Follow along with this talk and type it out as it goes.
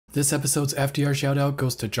This episode's FDR shoutout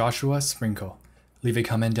goes to Joshua Sprinkle. Leave a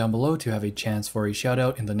comment down below to have a chance for a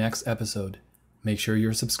shoutout in the next episode. Make sure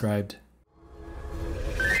you're subscribed.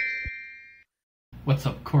 What's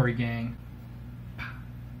up, Corey gang?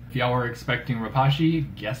 If y'all were expecting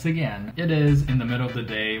Rapashi, guess again. It is in the middle of the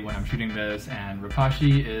day when I'm shooting this, and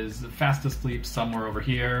Rapashi is fast asleep somewhere over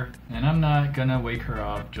here, and I'm not gonna wake her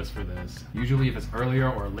up just for this. Usually if it's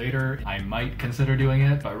earlier or later, I might consider doing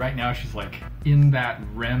it, but right now she's like in that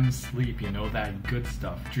REM sleep, you know, that good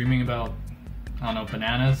stuff. Dreaming about, I don't know,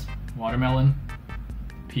 bananas, watermelon,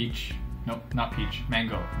 peach. Nope, not peach.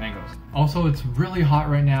 Mangoes. Also, it's really hot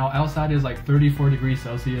right now. Outside is like 34 degrees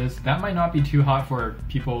Celsius. That might not be too hot for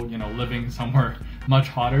people, you know, living somewhere much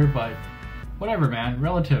hotter, but whatever, man.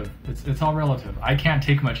 Relative. It's all relative. I can't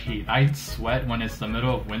take much heat. I sweat when it's the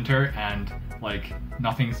middle of winter and like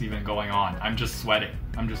nothing's even going on. I'm just sweating.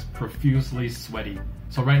 I'm just profusely sweaty.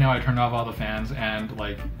 So right now I turned off all the fans and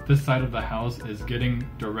like this side of the house is getting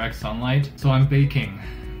direct sunlight. So I'm baking.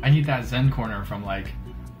 I need that zen corner from like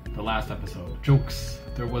the last episode. Jokes,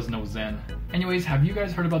 there was no zen. Anyways, have you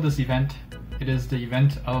guys heard about this event? It is the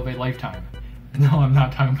event of a lifetime. No, I'm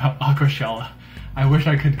not talking about Aquashella. I wish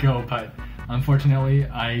I could go, but unfortunately,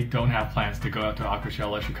 I don't have plans to go out to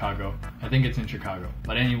Aquashella, Chicago. I think it's in Chicago.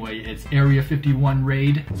 But anyway, it's Area 51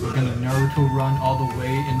 raid. We're gonna Naruto run all the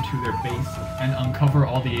way into their base and uncover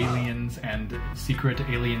all the aliens and secret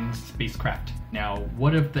alien spacecraft. Now,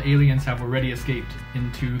 what if the aliens have already escaped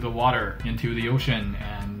into the water, into the ocean,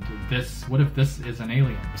 and what if this is an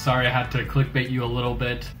alien? Sorry I had to clickbait you a little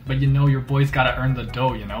bit, but you know your boy's gotta earn the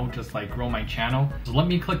dough, you know, just like grow my channel. So let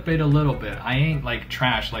me clickbait a little bit. I ain't like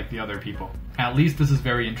trash like the other people. At least this is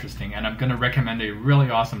very interesting, and I'm gonna recommend a really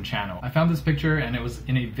awesome channel. I found this picture and it was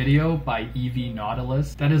in a video by EV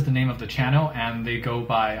Nautilus. That is the name of the channel, and they go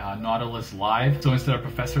by Nautilus Live. So instead of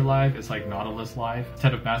Professor Live, it's like Nautilus Live.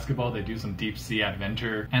 Instead of basketball, they do some deep sea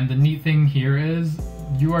adventure. And the neat thing here is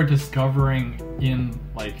you are discovering in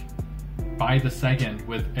like by the second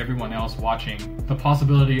with everyone else watching the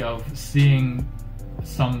possibility of seeing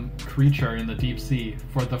some creature in the deep sea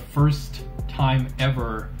for the first time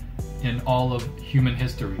ever in all of human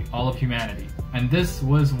history, all of humanity. And this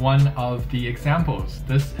was one of the examples.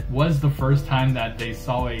 This was the first time that they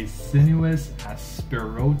saw a sinuous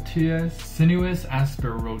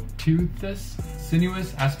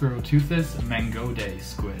aspiroteuthis mangode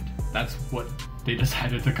squid. That's what they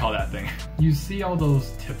decided to call that thing. You see all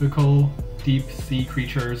those typical deep sea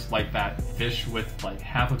creatures like that fish with like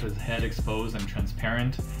half of his head exposed and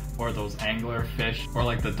transparent, or those angler fish, or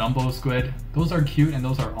like the Dumbo squid. Those are cute and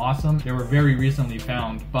those are awesome. They were very recently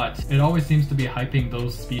found, but it always seems to be hyping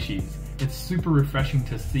those species. It's super refreshing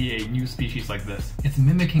to see a new species like this. It's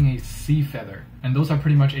mimicking a sea feather, and those are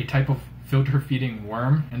pretty much a type of filter feeding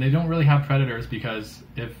worm, and they don't really have predators because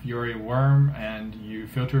if you're a worm and you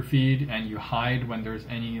filter feed and you hide when there's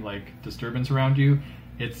any like disturbance around you,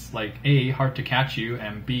 it's like A, hard to catch you,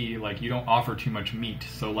 and B, like you don't offer too much meat,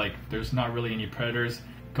 so like there's not really any predators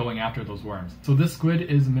going after those worms. So this squid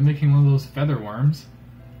is mimicking one of those feather worms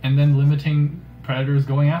and then limiting predators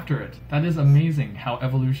going after it. That is amazing how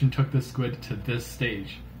evolution took this squid to this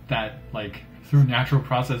stage, that like through natural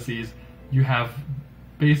processes you have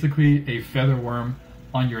basically a feather worm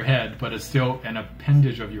on your head, but it's still an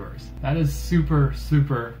appendage of yours. That is super,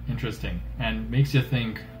 super interesting and makes you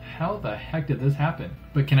think, how the heck did this happen?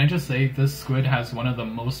 But can I just say, this squid has one of the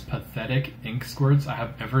most pathetic ink squirts I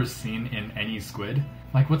have ever seen in any squid.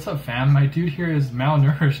 Like, what's up fam? My dude here is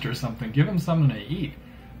malnourished or something. Give him something to eat.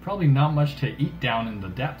 Probably not much to eat down in the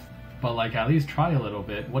depth, but like at least try a little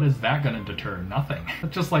bit. What is that gonna deter? Nothing.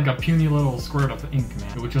 It's just like a puny little squirt of ink,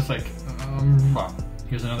 man. It was just like,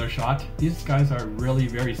 here's another shot. These guys are really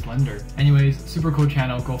very slender. Anyways, super cool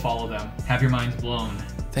channel, go follow them. Have your minds blown.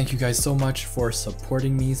 Thank you guys so much for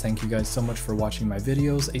supporting me. Thank you guys so much for watching my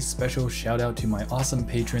videos. A special shout out to my awesome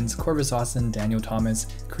patrons, Corvus Austin, Daniel Thomas,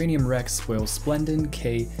 Cranium Rex, Spoil Splendid,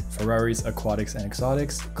 K, Ferraris, Aquatics and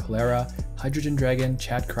Exotics, Clara, Hydrogen Dragon,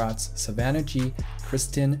 Chad Kratz, Savannah G,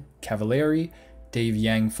 Kristen, Cavalieri, Dave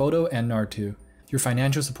Yang Photo, and Nartu. Your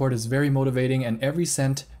financial support is very motivating, and every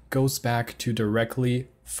cent goes back to directly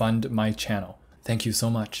fund my channel. Thank you so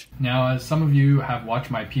much. Now, as some of you have watched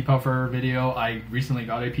my pea puffer video, I recently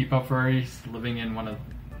got a pea puffer. He's living in one of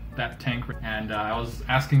that tank, and I was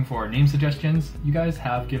asking for name suggestions. You guys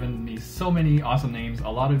have given me so many awesome names. A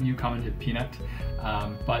lot of you commented Peanut,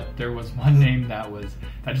 but there was one name that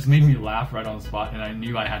just made me laugh right on the spot, and I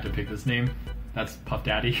knew I had to pick this name. That's Puff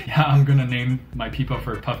Daddy. Yeah, I'm gonna name my pea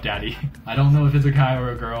puffer Puff Daddy. I don't know if it's a guy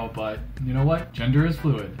or a girl, but you know what? Gender is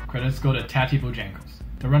fluid. Credits go to Tatty Bojangles.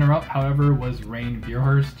 The runner-up, however, was Rain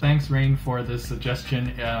Beerhurst. Thanks, Rain, for this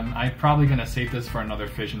suggestion. I'm probably gonna save this for another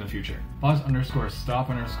fish in the future.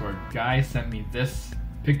 Boss_stop_guy sent me this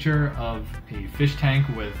picture of a fish tank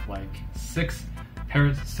with like 7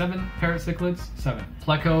 parrot cichlids, 7.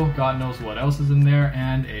 Pleco, God knows what else is in there,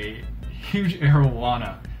 and a huge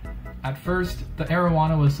arowana. At first, the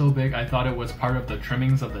arowana was so big I thought it was part of the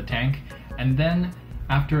trimmings of the tank, and then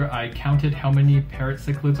after I counted how many parrot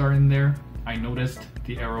cichlids are in there, I noticed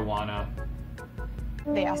the arowana.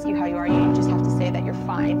 They ask you how you are, you just have to say that you're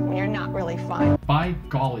fine when you're not really fine. By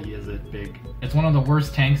golly, is it big. It's one of the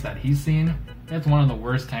worst tanks that he's seen. It's one of the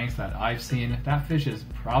worst tanks that I've seen. That fish is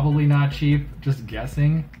probably not cheap, just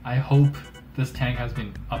guessing. I hope this tank has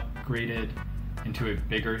been upgraded into a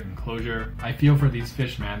bigger enclosure. I feel for these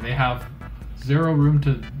fish, man. They have 0 room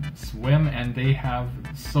to swim and they have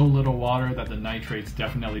so little water that the nitrates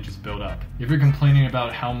definitely just build up. If you're complaining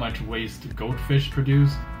about how much waste goatfish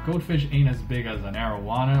produce, goatfish ain't as big as an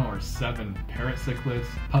arowana or 7 parrot cichlids.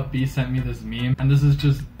 Pup B sent me this meme, and this is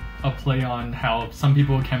just a play on how some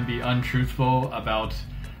people can be untruthful about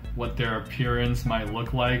what their appearance might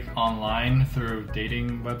look like online through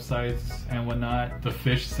dating websites and whatnot. The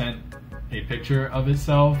fish sent a picture of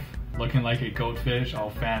itself looking like a goatfish,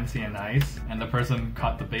 all fancy and nice, and the person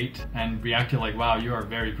caught the bait and reacted like, wow, you are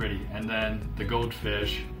very pretty. And then the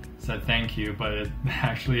goatfish said thank you, but it's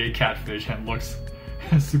actually a catfish and looks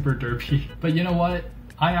super derpy. But you know what?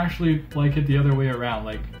 I actually like it the other way around.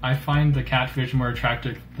 Like, I find the catfish more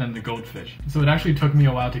attractive than the goatfish. So it actually took me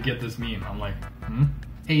a while to get this meme. I'm like,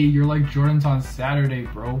 Hey, you're like Jordan's on Saturday,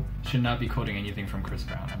 bro. Should not be quoting anything from Chris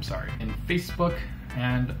Brown, I'm sorry. In Facebook,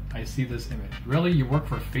 and I see this image. Really? You work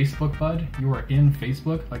for Facebook, bud? You are in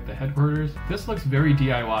Facebook, like the headquarters? This looks very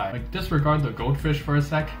DIY. Like, disregard the goldfish for a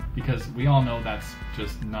sec, because we all know that's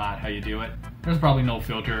just not how you do it. There's probably no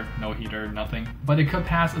filter, no heater, nothing. But it could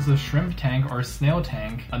pass as a shrimp tank or a snail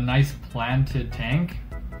tank, a nice planted tank.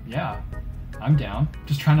 Yeah, I'm down.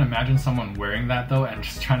 Just trying to imagine someone wearing that though and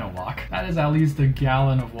just trying to walk. That is at least a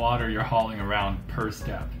gallon of water you're hauling around per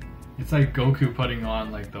step. It's like Goku putting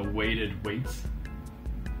on like the weighted weights.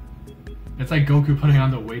 It's like Goku putting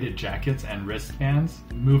on the weighted jackets and wristbands,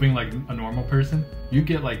 moving like a normal person. You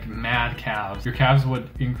get like mad calves. Your calves would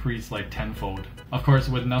increase like tenfold. Of course,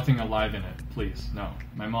 with nothing alive in it. Please, no.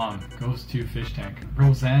 My mom goes to fish tank.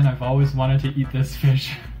 Roseanne, I've always wanted to eat this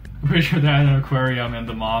fish. I'm pretty sure they're at an aquarium and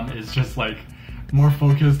the mom is just like more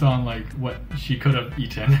focused on like what she could have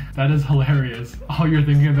eaten. That is hilarious. All you're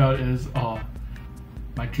thinking about is, oh,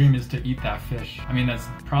 my dream is to eat that fish. I mean, that's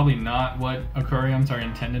probably not what aquariums are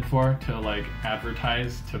intended for, to like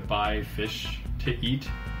advertise to buy fish to eat.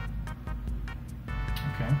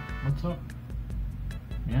 Okay, what's up?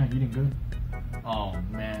 Yeah, eating good. Oh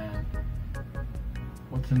man.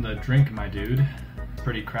 What's in the drink, my dude? It's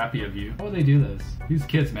pretty crappy of you. How would they do this? These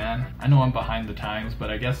kids, man. I know I'm behind the times, but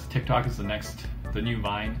I guess TikTok is the new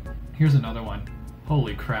Vine. Here's another one.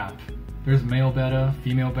 Holy crap. There's male betta,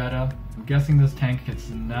 female betta. I'm guessing this tank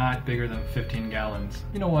is not bigger than 15 gallons.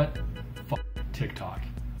 You know what? F TikTok.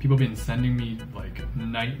 People have been sending me like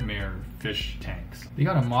nightmare fish tanks. They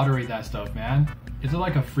gotta moderate that stuff, man. Is it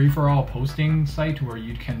like a free-for-all posting site where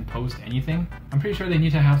you can post anything? I'm pretty sure they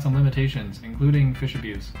need to have some limitations, including fish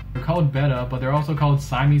abuse. They're called betta, but they're also called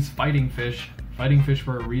Siamese fighting fish. Fighting fish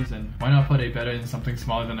for a reason. Why not put a betta in something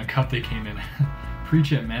smaller than the cup they came in?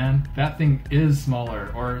 Preach it, man. That thing is smaller,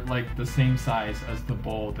 or like the same size as the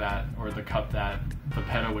bowl that, or the cup that the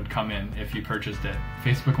betta would come in if you purchased it.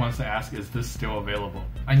 Facebook wants to ask, is this still available?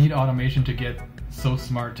 I need automation to get so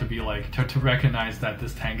smart to be like, to recognize that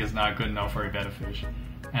this tank is not good enough for a betta fish.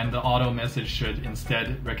 And the auto message should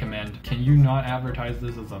instead recommend, can you not advertise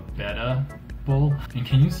this as a betta bowl? And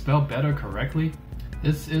can you spell betta correctly?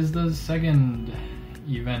 This is the second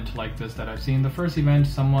event like this that I've seen. The first event,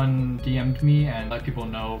 someone DM'd me and let people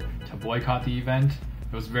know to boycott the event.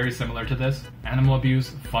 It was very similar to this. Animal abuse,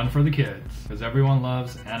 fun for the kids, because everyone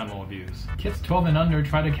loves animal abuse. Kids 12 and under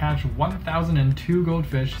try to catch 1,002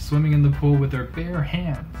 goldfish swimming in the pool with their bare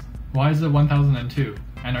hands. Why is it 1,002?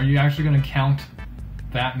 And are you actually going to count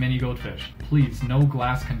that many goldfish? Please, no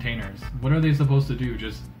glass containers. What are they supposed to do?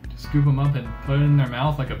 Just scoop them up and put it in their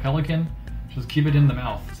mouth like a pelican? Just keep it in the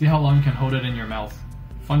mouth. See how long you can hold it in your mouth.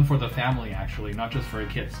 Fun for the family, actually, not just for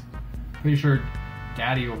the kids. Pretty sure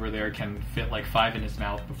Daddy over there can fit like 5 in his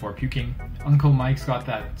mouth before puking. Uncle Mike's got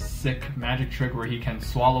that sick magic trick where he can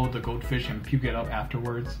swallow the goldfish and puke it up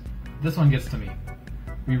afterwards. This one gets to me.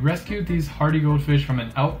 We rescued these hardy goldfish from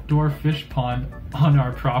an outdoor fish pond on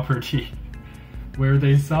our property, where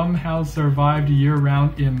they somehow survived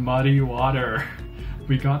year-round in muddy water.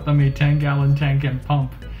 We got them a 10-gallon tank and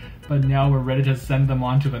pump, but now we're ready to send them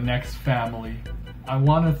on to the next family. I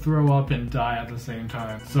want to throw up and die at the same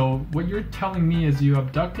time. So what you're telling me is you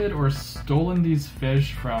abducted or stolen these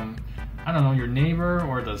fish from, I don't know, your neighbor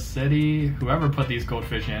or the city, whoever put these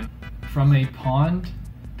goldfish in, from a pond.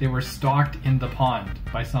 They were stocked in the pond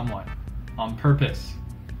by someone on purpose.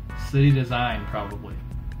 City design, probably.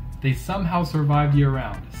 They somehow survived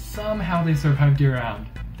year-round. Somehow they survived year-round.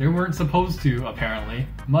 They weren't supposed to, apparently.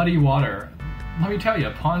 Muddy water. Let me tell you,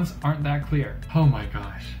 ponds aren't that clear. Oh my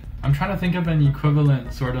gosh. I'm trying to think of an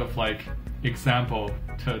equivalent sort of like example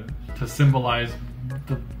to symbolize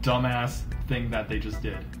the dumbass thing that they just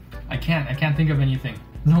did. I can't think of anything.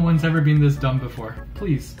 No one's ever been this dumb before.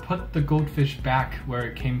 Please, put the goldfish back where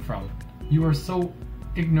it came from. You are so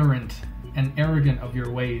ignorant and arrogant of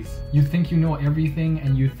your ways. You think you know everything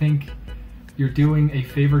and you think you're doing a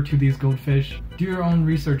favor to these goldfish. Do your own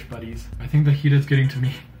research, buddies. I think the heat is getting to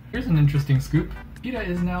me. Here's an interesting scoop. PETA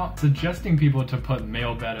is now suggesting people to put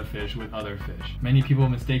male betta fish with other fish. Many people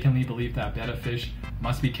mistakenly believe that betta fish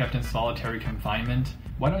must be kept in solitary confinement.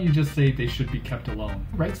 Why don't you just say they should be kept alone?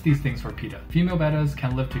 Who writes these things for PETA? Female bettas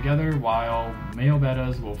can live together while male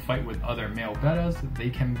bettas will fight with other male bettas.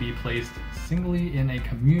 They can be placed singly in a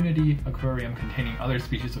community aquarium containing other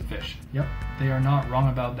species of fish. Yep, they are not wrong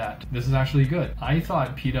about that. This is actually good. I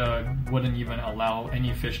thought PETA wouldn't even allow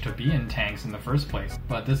any fish to be in tanks in the first place,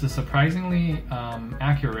 but this is surprisingly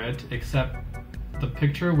accurate, except the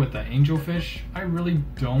picture with the angelfish. I really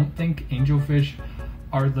don't think angelfish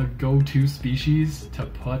are the go-to species to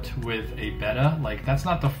put with a betta. Like, that's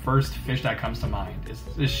not the first fish that comes to mind.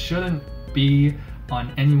 It shouldn't be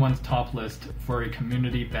on anyone's top list for a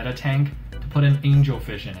community betta tank to put an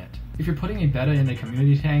angelfish in it. If you're putting a betta in a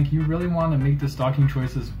community tank, you really want to make the stocking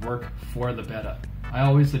choices work for the betta. I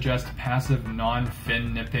always suggest passive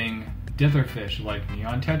non-fin nipping ditherfish like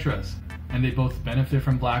neon tetras, and they both benefit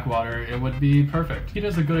from black water. It would be perfect. PETA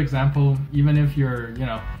is a good example. Even if you're,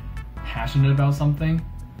 passionate about something,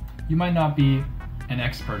 you might not be an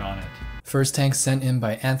expert on it. First tank sent in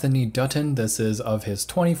by Anthony Dutton. This is of his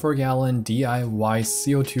 24-gallon DIY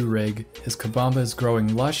CO2 rig. His kabamba is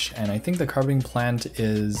growing lush, and I think the carpeting plant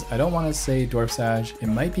is, I don't want to say dwarf sage, it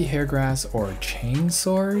might be hairgrass or chain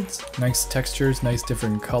swords. Nice textures, nice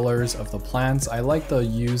different colors of the plants. I like the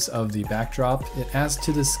use of the backdrop. It adds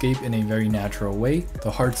to the scape in a very natural way.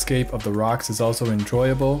 The hardscape of the rocks is also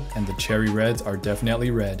enjoyable, and the cherry reds are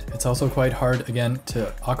definitely red. It's also quite hard, again,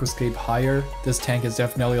 to aquascape higher. This tank is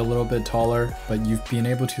definitely a little bit taller, but you've been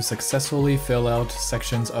able to successfully fill out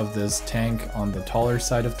sections of this tank on the taller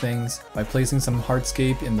side of things by placing some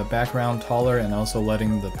hardscape in the background taller and also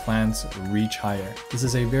letting the plants reach higher. This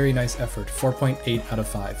is a very nice effort. 4.8 out of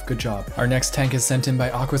 5. Good job. Our next tank is sent in by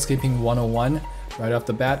Aquascaping 101. Right off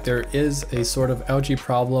the bat, there is a sort of algae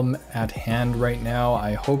problem at hand right now.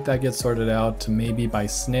 I hope that gets sorted out, maybe by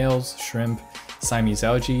snails, shrimp, Siamese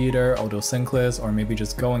algae eater, Odosinclis, or maybe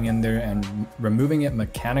just going in there and removing it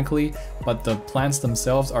mechanically. But the plants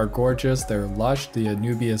themselves are gorgeous. They're lush. The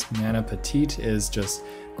Anubias Nana Petite is just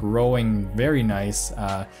growing very nice.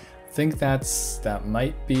 Think that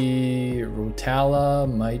might be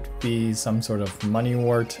Rotala, might be some sort of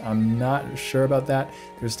moneywort. I'm not sure about that.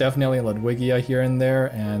 There's definitely Ludwigia here and there,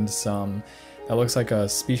 and some that looks like a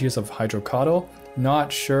species of hydrocotyle.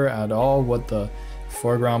 Not sure at all what the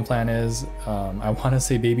foreground plant is. I want to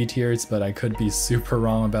say baby tears, but I could be super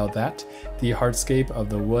wrong about that. The hardscape of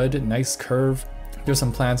the wood, nice curve. There's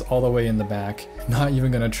some plants all the way in the back. Not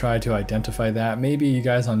even gonna try to identify that. Maybe you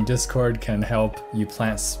guys on Discord can help, you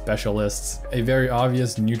plant specialists. A very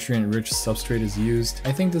obvious nutrient-rich substrate is used.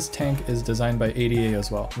 I think this tank is designed by ADA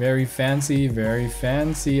as well. Very fancy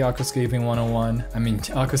Aquascaping 101. I mean,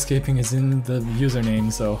 Aquascaping is in the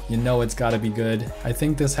username, so you know it's gotta be good. I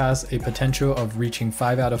think this has a potential of reaching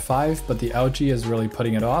 5 out of 5, but the algae is really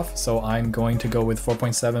putting it off, so I'm going to go with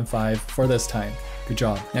 4.75 for this time. Good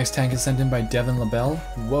job. Next tank is sent in by Devin LaBelle.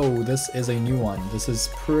 Whoa, this is a new one. This is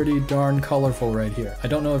pretty darn colorful right here. I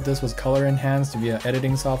don't know if this was color enhanced via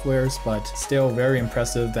editing softwares, but still very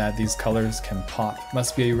impressive that these colors can pop.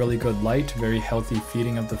 Must be a really good light, very healthy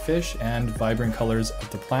feeding of the fish, and vibrant colors of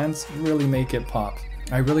the plants really make it pop.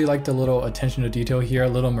 I really like the little attention to detail here,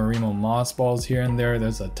 little Marimo moss balls here and there.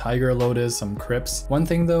 There's a tiger lotus, some crypts. One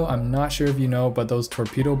thing though, I'm not sure if you know, but those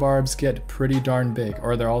torpedo barbs get pretty darn big,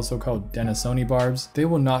 or they're also called Denisoni barbs. They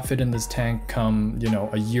will not fit in this tank come,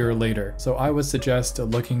 a year later. So I would suggest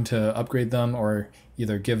looking to upgrade them or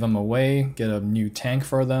either give them away, get a new tank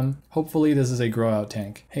for them. Hopefully this is a grow out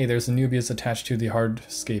tank. Hey, there's a Nubius attached to the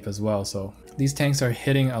hardscape as well, so these tanks are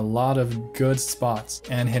hitting a lot of good spots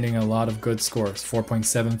and hitting a lot of good scores.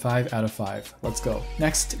 4.75 out of 5. Let's go.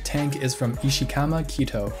 Next tank is from Ishikama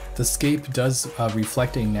Kito. The scape does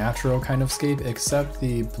reflect a natural kind of scape, except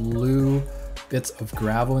the blue bits of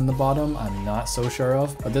gravel in the bottom I'm not so sure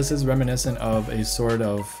of, but this is reminiscent of a sort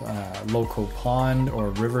of local pond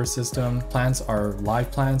or river system. Plants are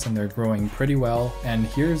live plants and they're growing pretty well. And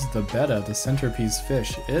here's the betta, the centerpiece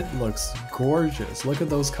fish. It looks gorgeous. Look at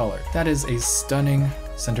those colors. That is a stunning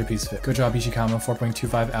centerpiece fish. Good job, Ishikama.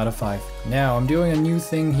 4.25 out of 5. Now I'm doing a new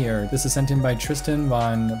thing here. This is sent in by Tristan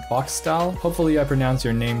von Boxstal. Hopefully I pronounced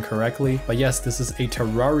your name correctly, but yes, this is a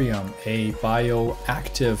terrarium, a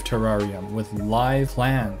bioactive terrarium with live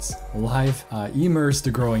plants, live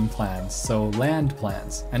immersed growing plants, so land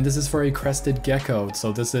plants. And this is for a crested gecko,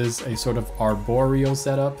 so this is a sort of arboreal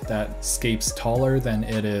setup that scapes taller than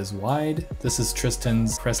it is wide. This is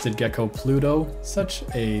Tristan's crested gecko Pluto. Such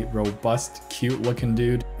a robust, cute looking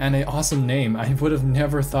dude, and an awesome name. I would have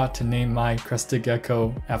never thought to name my crested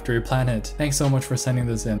gecko after a planet. Thanks so much for sending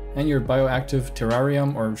this in. And your bioactive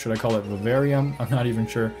terrarium, or should I call it vivarium? I'm not even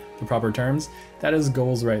sure the proper terms. That is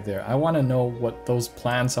goals right there. I want to know what those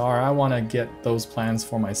plants are. I want to get those plants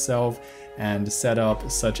for myself and set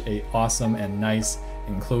up such a awesome and nice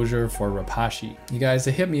enclosure for Rapashi. You guys,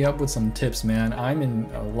 hit me up with some tips, man. I'm in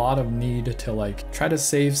a lot of need to like try to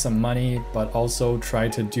save some money, but also try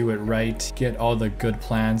to do it right, get all the good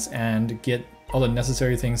plants and get all the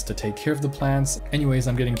necessary things to take care of the plants. Anyways,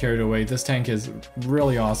 I'm getting carried away. This tank is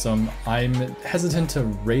really awesome. I'm hesitant to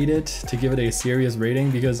rate it, to give it a serious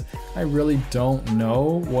rating, because I really don't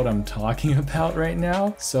know what I'm talking about right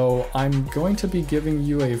now. So I'm going to be giving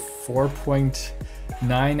you a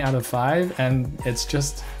 4.9 out of 5, and it's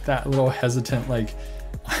just that little hesitant, like,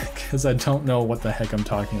 because I don't know what the heck I'm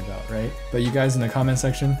talking about, right? But you guys in the comment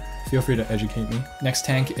section, feel free to educate me. Next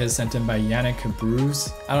tank is sent in by Yannick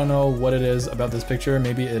Bruce. I don't know what it is about this picture.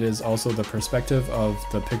 Maybe it is also the perspective of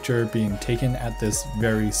the picture being taken at this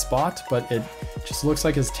very spot, but it just looks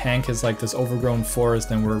like his tank is like this overgrown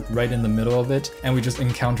forest and we're right in the middle of it, and we just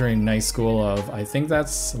encounter a nice school of, I think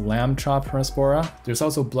that's lamb chop Paraspora. There's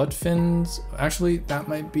also blood fins. Actually, that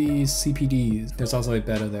might be CPDs. There's also a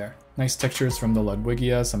betta there. Nice textures from the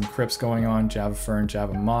Ludwigia, some crypts going on, Java Fern,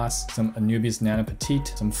 Java Moss, some Anubias Nana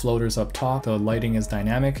Petite, some floaters up top. The lighting is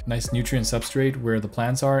dynamic, nice nutrient substrate where the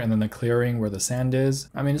plants are, and then the clearing where the sand is.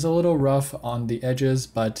 I mean, it's a little rough on the edges,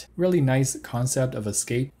 but really nice concept of a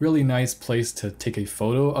scape. Really nice place to take a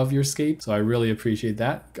photo of your scape, so I really appreciate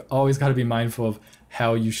that. Always got to be mindful of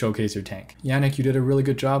how you showcase your tank. Yannick, you did a really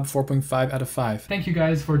good job. 4.5 out of 5. Thank you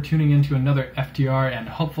guys for tuning into another FTR and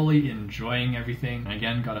hopefully enjoying everything. And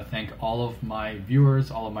again, gotta thank all of my viewers,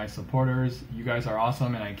 all of my supporters. You guys are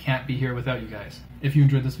awesome and I can't be here without you guys. If you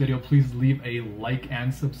enjoyed this video, please leave a like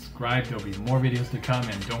and subscribe. There'll be more videos to come,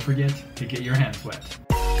 and don't forget to get your hands wet.